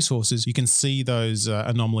EC2 resources, you can see those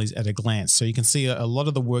anomalies at a glance. So you can see a lot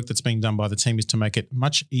of the work that's being done by the team is to make it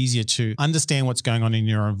much easier to understand what's going on in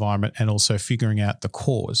your environment and also figuring out the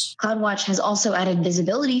cause. CloudWatch has also added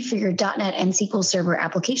visibility for your .NET and SQL Server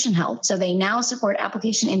application health. So they now support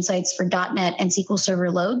application insights for .NET and SQL Server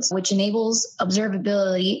loads, which enables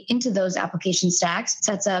observability into those application stacks,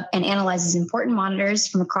 sets up and analyzes important monitors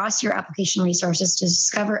from across your application resources to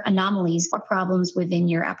discover anomalies or problems within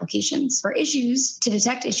your applications. For issues, to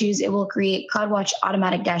detect issues, it will create CloudWatch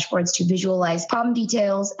automatic dashboards to visualize problem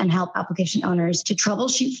details and help application organization owners to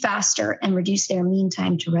troubleshoot faster and reduce their mean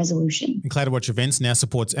time to resolution. And CloudWatch Events now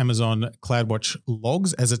supports Amazon CloudWatch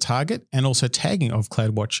logs as a target and also tagging of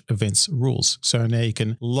CloudWatch events rules. So now you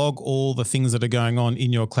can log all the things that are going on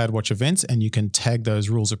in your CloudWatch events and you can tag those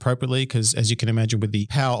rules appropriately because, as you can imagine, with the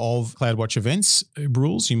power of CloudWatch events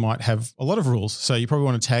rules, you might have a lot of rules. So you probably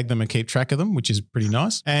want to tag them and keep track of them, which is pretty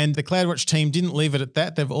nice. And the CloudWatch team didn't leave it at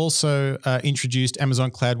that. They've also introduced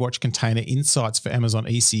Amazon CloudWatch Container Insights for Amazon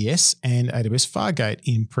ECS and AWS Fargate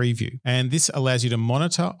in preview. And this allows you to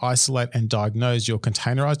monitor, isolate, and diagnose your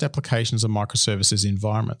containerized applications and microservices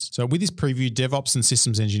environments. So with this preview, DevOps and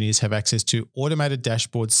systems engineers have access to automated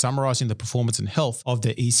dashboards summarizing the performance and health of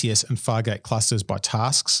their ECS and Fargate clusters by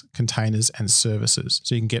tasks, containers, and services.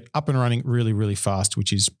 So you can get up and running really, really fast,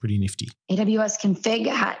 which is pretty nifty. AWS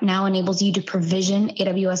Config now enables you to provision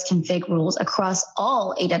AWS Config rules across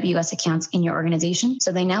all AWS accounts in your organization.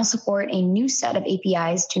 So they now support a new set of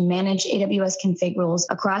APIs to manage AWS Config rules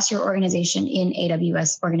across your organization in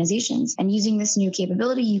AWS organizations. And using this new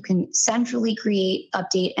capability, you can centrally create,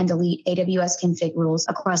 update, and delete AWS Config rules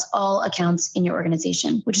across all accounts in your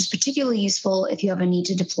organization, which is particularly useful if you have a need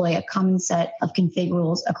to deploy a common set of config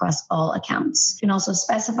rules across all accounts. You can also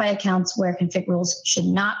specify accounts where config rules should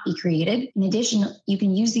not be created. In addition, you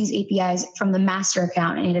can use these APIs from the master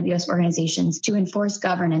account in AWS organizations to enforce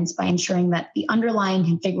governance by ensuring that the underlying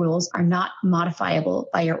config rules are not modifiable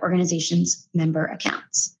by your organization's member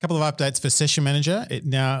accounts. A couple of updates for Session Manager. It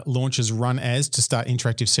now launches Run As to start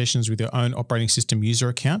interactive sessions with your own operating system user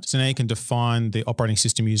account. So now you can define the operating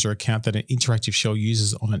system user account that an interactive shell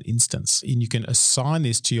uses on an instance. And you can assign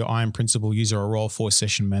this to your IAM principal user or role for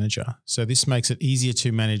Session Manager. So this makes it easier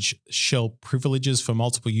to manage shell privileges for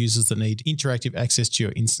multiple users that need interactive access to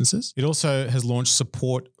your instances. It also has launched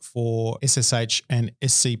support for SSH and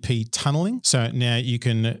SCP tunneling. So now you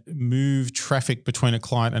can move traffic between a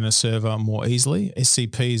client and a server more easily.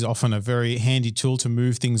 SCP is often a very handy tool to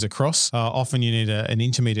move things across. Often you need an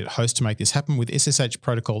intermediate host to make this happen. With SSH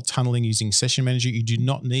protocol tunneling using Session Manager, you do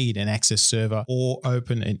not need an access server or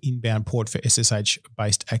open an inbound port for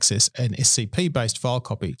SSH-based access and SCP-based file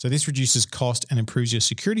copy. So this reduces cost and improves your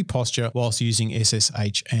security posture whilst using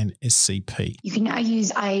SSH and SCP. You can now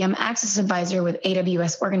use IAM Access Advisor with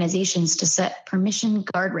AWS organizations to set permission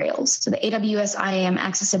guardrails. So the AWS IAM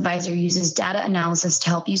Access Advisor uses data analysis to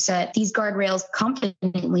help you set these guardrails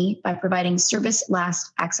confidently by providing service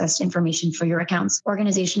last access information for your accounts,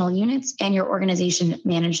 organizational units, and your organization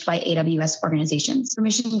managed by AWS organizations.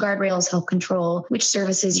 Permission guardrails help control which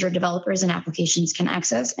services your developers and applications can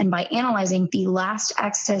access. And by analyzing the last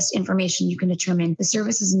accessed information, you can determine the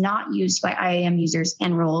service is not used by IAM users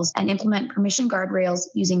and roles and implement permission guardrails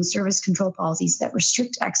using service control policies that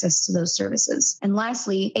restrict access to those services. And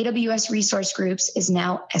lastly, AWS Resource Groups is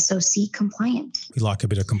now SOC compliant. We like a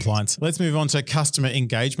bit of compliance. Let's move on to customer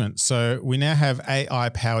engagement. So we now have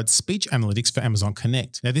AI-powered speech analytics for Amazon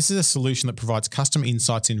Connect. Now, this is a solution that provides customer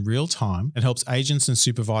insights in real time and helps agents and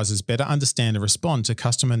supervisors better understand and respond to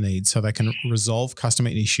customer needs so they can resolve customer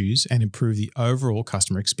issues and improve the overall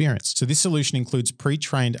customer experience. So this solution includes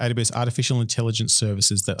pre-trained AWS artificial intelligence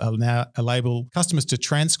services that now enable customers to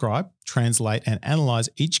transcribe, translate, and analyze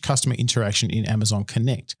each customer interaction in Amazon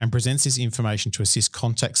Connect and presents this information to assist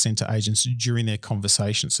contact center agents during their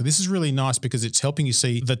conversation. So this is really nice because it's helping you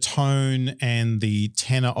see the tone and the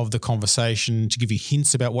tenor of the conversation to give you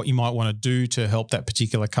hints about what you might want to do to help that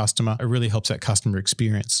particular customer. It really helps that customer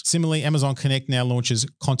experience. Similarly, Amazon Connect now launches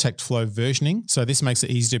contact flow versioning. So this makes it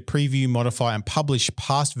easy to preview, modify, and publish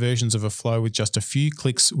past versions of a flow with just a few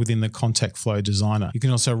clicks within the contact flow designer. You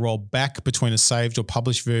can also roll back between a saved or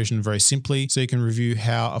published version very simply, so you can review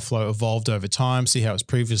how a flow evolved over time, see how it's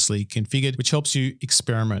previously configured, which helps you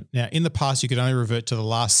experiment. Now, in the past, you could only revert to the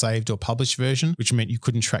last saved or published version, which meant you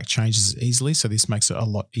couldn't track changes as easily. So this makes it a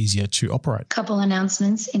lot easier to operate. Couple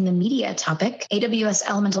announcements in the media topic. AWS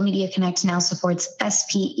Elemental Media Connect now supports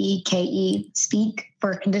SPEKE, Speak,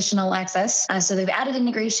 for conditional access. So they've added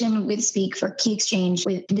integration with Speak for key exchange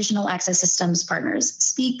with conditional access systems partners.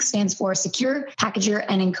 Speak stands for Secure Packager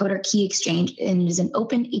and Encoder Key Exchange, and it is an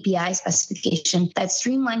open API specification that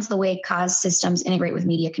streamlines the way COS systems integrate with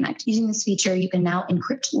Media Connect. Using this feature, you can now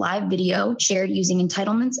encrypt live video shared using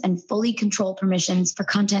entitlements and fully control permissions for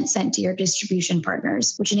content sent to your distribution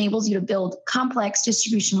partners, which enables you to build complex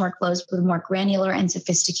distribution workflows with more granular and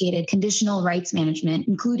sophisticated conditional rights management,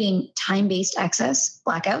 including time-based access, alerts,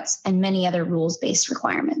 blackouts, and many other rules-based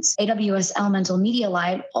requirements. AWS Elemental Media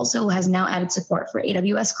Live also has now added support for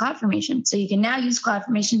AWS CloudFormation. So you can now use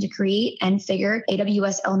CloudFormation to create and configure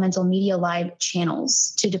AWS Elemental Media Live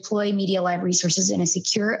channels to deploy Media Live resources in a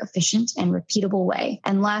secure, efficient, and repeatable way.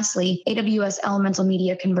 And lastly, AWS Elemental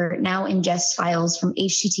Media Convert now ingests files from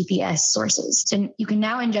HTTPS sources. So you can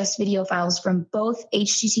now ingest video files from both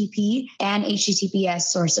HTTP and HTTPS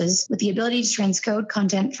sources. With the ability to transcode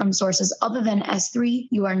content from sources other than S3,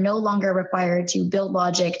 you are no longer required to build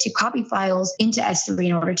logic to copy files into S3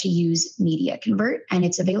 in order to use Media Convert, and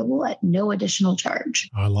it's available at no additional charge.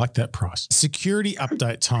 I like that price. Security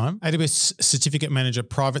update time. AWS Certificate Manager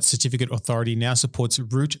Private Certificate Authority now supports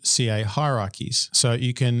root CA hierarchies. So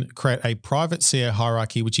you can create a private CA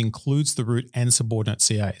hierarchy, which includes the root and subordinate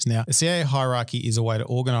CAs. Now, a CA hierarchy is a way to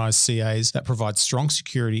organize CAs that provide strong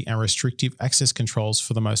security and restrictive access controls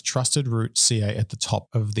for the most trusted root CA at the top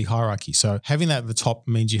of the hierarchy. So having that at the top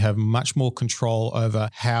means you have much more control over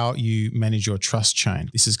how you manage your trust chain.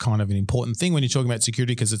 This is kind of an important thing when you're talking about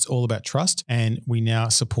security because it's all about trust, and we now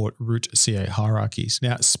support root CA hierarchies.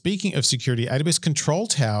 Now, speaking of security, AWS Control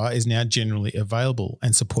Tower is now generally available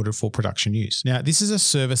and supported for production use. Now, this is a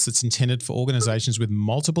service that's intended for organizations with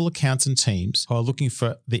multiple accounts and teams who are looking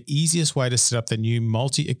for the easiest way to set up their new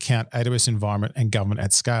multi-account AWS environment and government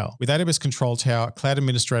at scale. With AWS Control Tower, cloud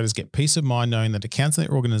administrators get peace of mind knowing that accounts in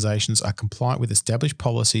their organizations are compliant with established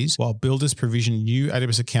policies, while builders provision new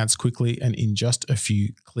AWS accounts quickly and in just a few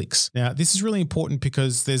clicks. Now, this is really important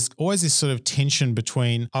because there's always this sort of tension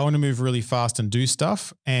between I want to move really fast and do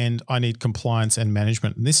stuff and I need compliance and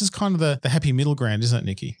management. And this is kind of the happy middle ground, isn't it,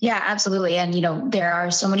 Nikki? Yeah, absolutely. And, there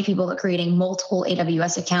are so many people that are creating multiple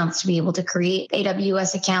AWS accounts to be able to create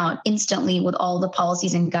AWS account instantly with all the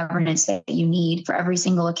policies and governance that you need for every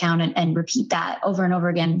single account and repeat that over and over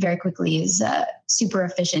again very quickly is super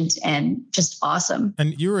efficient and just awesome.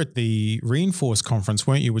 And you were at the Reinforce conference,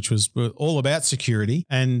 weren't you, which was all about security.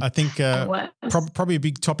 And I think probably a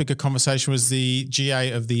big topic of conversation was the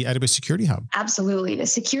GA of the AWS Security Hub. Absolutely. The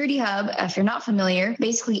Security Hub, if you're not familiar,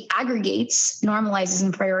 basically aggregates, normalizes,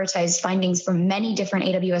 and prioritizes findings from many different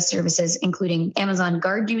AWS services, including Amazon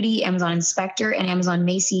GuardDuty, Amazon Inspector, and Amazon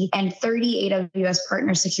Macie, and 30 AWS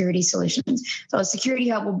partner security solutions. So a Security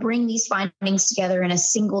Hub will bring these findings together in a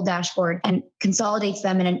single dashboard and consolidates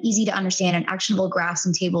them in an easy to understand and actionable graphs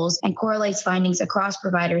and tables, and correlates findings across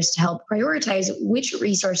providers to help prioritize which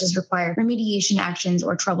resources require remediation actions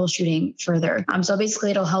or troubleshooting further. So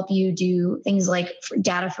basically it'll help you do things like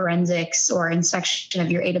data forensics or inspection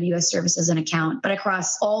of your AWS services and account, but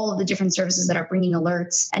across all of the different services that are bringing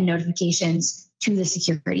alerts and notifications to the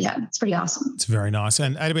Security Hub. It's pretty awesome. It's very nice.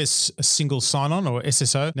 And AWS Single Sign-On or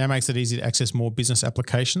SSO now makes it easy to access more business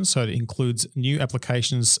applications. So it includes new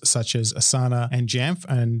applications such as Asana and Jamf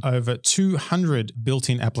and over 200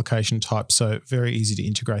 built-in application types. So very easy to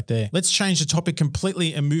integrate there. Let's change the topic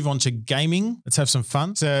completely and move on to gaming. Let's have some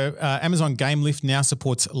fun. So Amazon GameLift now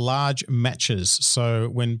supports large matches. So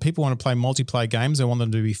when people want to play multiplayer games, they want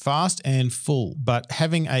them to be fast and full. But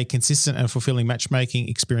having a consistent and fulfilling matchmaking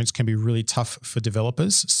experience can be really tough for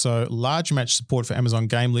developers. So large match support for Amazon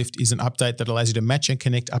GameLift is an update that allows you to match and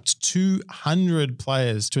connect up to 200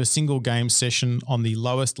 players to a single game session on the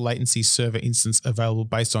lowest latency server instance available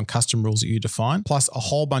based on custom rules that you define, plus a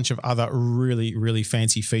whole bunch of other really, really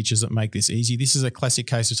fancy features that make this easy. This is a classic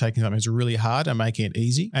case of taking something that's really hard and making it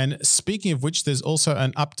easy. And speaking of which, there's also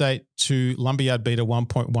an update to Lumberyard Beta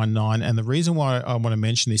 1.19. And the reason why I want to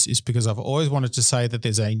mention this is because I've always wanted to say that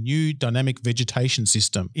there's a new dynamic vegetation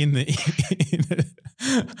system in the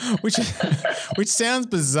which sounds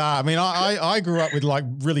bizarre. I mean, I grew up with like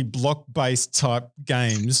really block-based type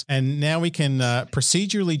games, and now we can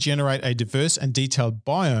procedurally generate a diverse and detailed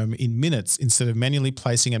biome in minutes instead of manually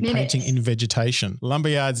placing and painting in vegetation.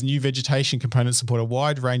 Lumberyard's new vegetation components support a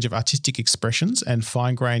wide range of artistic expressions and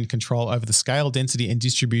fine-grained control over the scale, density, and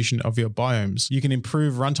distribution of your biomes. You can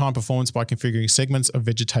improve runtime performance by configuring segments of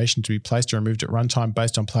vegetation to be placed or removed at runtime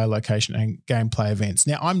based on player location and gameplay events.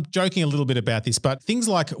 Now, I'm joking a little bit about this, but things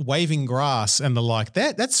like waving grass and the like,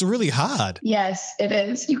 that's really hard. Yes, it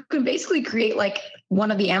is. You can basically create like one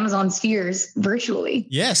of the Amazon spheres virtually.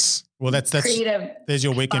 Yes. Well, that's creative. There's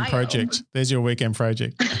your weekend project. There's your weekend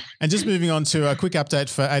project. And just moving on to a quick update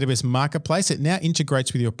for AWS Marketplace. It now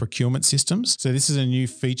integrates with your procurement systems. So this is a new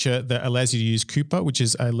feature that allows you to use Coupa, which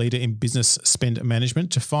is a leader in business spend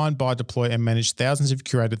management, to find, buy, deploy, and manage thousands of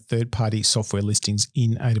curated third-party software listings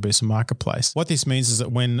in AWS Marketplace. What this means is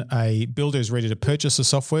that when a builder is ready to purchase the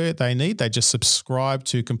software they just subscribe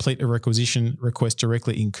to complete a requisition request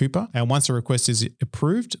directly in Coupa. And once a request is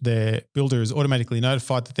approved, their builder is automatically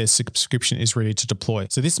notified that their subscription is ready to deploy.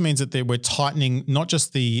 So this means that we're tightening not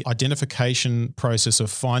just the identification process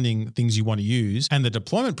of finding things you want to use and the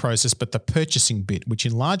deployment process, but the purchasing bit, which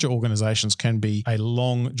in larger organizations can be a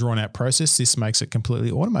long, drawn-out process. This makes it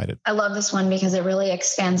completely automated. I love this one because it really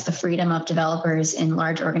expands the freedom of developers in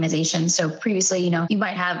large organizations. So previously, you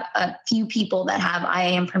might have a few people that have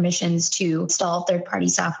IAM permissions to install third-party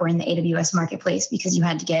software in the AWS Marketplace because you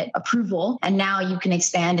had to get approval. And now you can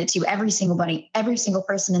expand it to every single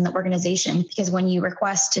person in the organization, because when you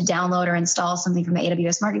request to download or install something from the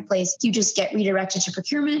AWS Marketplace, you just get redirected to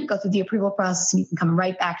procurement, go through the approval process, and you can come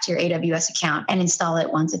right back to your AWS account and install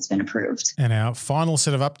it once it's been approved. And our final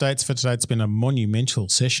set of updates for today, it's been a monumental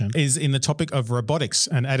session, is in the topic of robotics.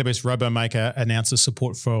 And AWS RoboMaker announces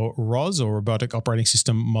support for ROS, or Robotic Operating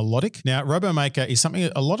System Melodic. Now, RoboMaker is something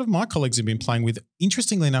a lot of my colleagues have been playing with,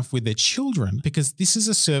 interestingly enough, with their children, because this is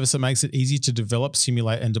a service that makes it easy to develop,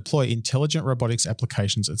 simulate, and deploy intelligent robotics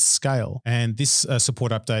applications at scale. And this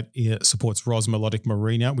support update supports ROS Melodic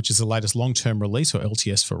Marina, which is the latest long-term release, or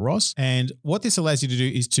LTS for ROS. And what this allows you to do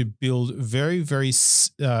is to build very, very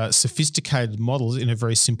sophisticated models in a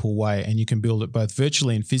very simple way. And you can build it both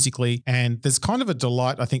virtually and physically. And there's kind of a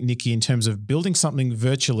delight, I think, Nikki, in terms of building something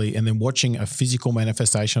virtually and then watching a physical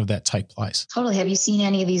manifestation of that take place. Totally. Have you seen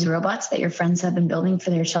any of these robots that your friends have been building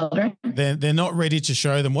for their children? They're not ready to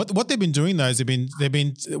show them. What they've been doing, though, is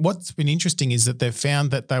what's been interesting is that they've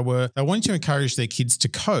found that they wanted to encourage their kids to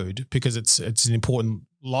code because it's an important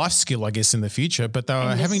life skill, I guess, in the future. But they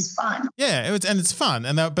were having fun. Yeah, it's fun.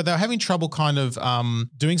 But they were having trouble kind of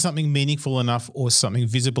doing something meaningful enough or something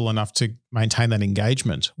visible enough to maintain that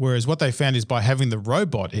engagement. Whereas what they found is by having the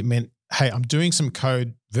robot, it meant, hey, I'm doing some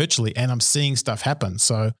code virtually and I'm seeing stuff happen.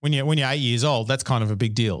 So when you're 8 years old, that's kind of a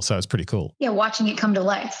big deal. So it's pretty cool. Yeah, watching it come to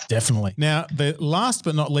life. Definitely. Now, the last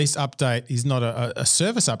but not least update is not a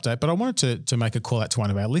service update, but I wanted to make a call out to one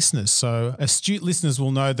of our listeners. So astute listeners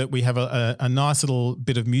will know that we have a nice little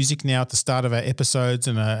bit of music now at the start of our episodes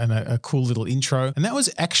and a cool little intro. And that was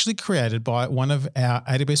actually created by one of our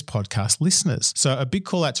AWS podcast listeners. So a big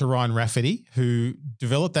call out to Ryan Rafferty, who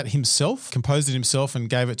developed that himself, composed it himself, and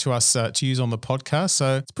gave it to us to use on the podcast.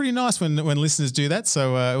 So it's pretty nice when listeners do that.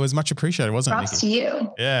 So it was much appreciated, wasn't it, Nikki? Props to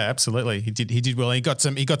you. Yeah, absolutely. He did well. He got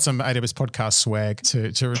some AWS podcast swag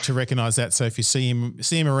to recognize that. So if you see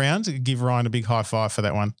him around, give Ryan a big high five for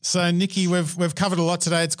that one. So Nikki, we've covered a lot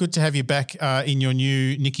today. It's good to have you back in your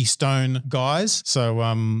new Nikki Stone guise. So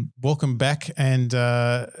welcome back, and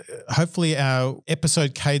hopefully our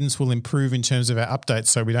episode cadence will improve in terms of our updates,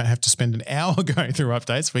 so we don't have to spend an hour going through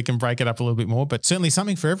updates. We can break it up a little bit more, but certainly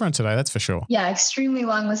something for everyone today, that's for sure. Yeah, extremely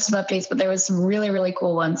long list of updates, but there was some really, really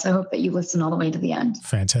cool ones. So I hope that you listen all the way to the end.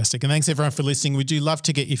 Fantastic. And thanks everyone for listening. We do love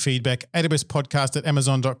to get your feedback.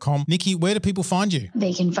 awspodcast@amazon.com. Nikki, where do people find you?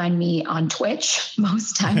 They can find me on Twitch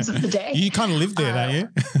most times of the day. You kind of live there, don't you?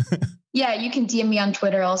 Yeah, you can DM me on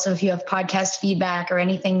Twitter also if you have podcast feedback or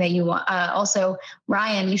anything that you want. Also,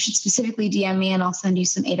 Ryan, you should specifically DM me and I'll send you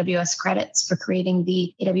some AWS credits for creating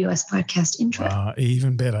the AWS podcast intro.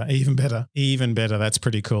 Even better. That's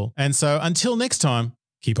pretty cool. And so until next time,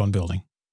 keep on building.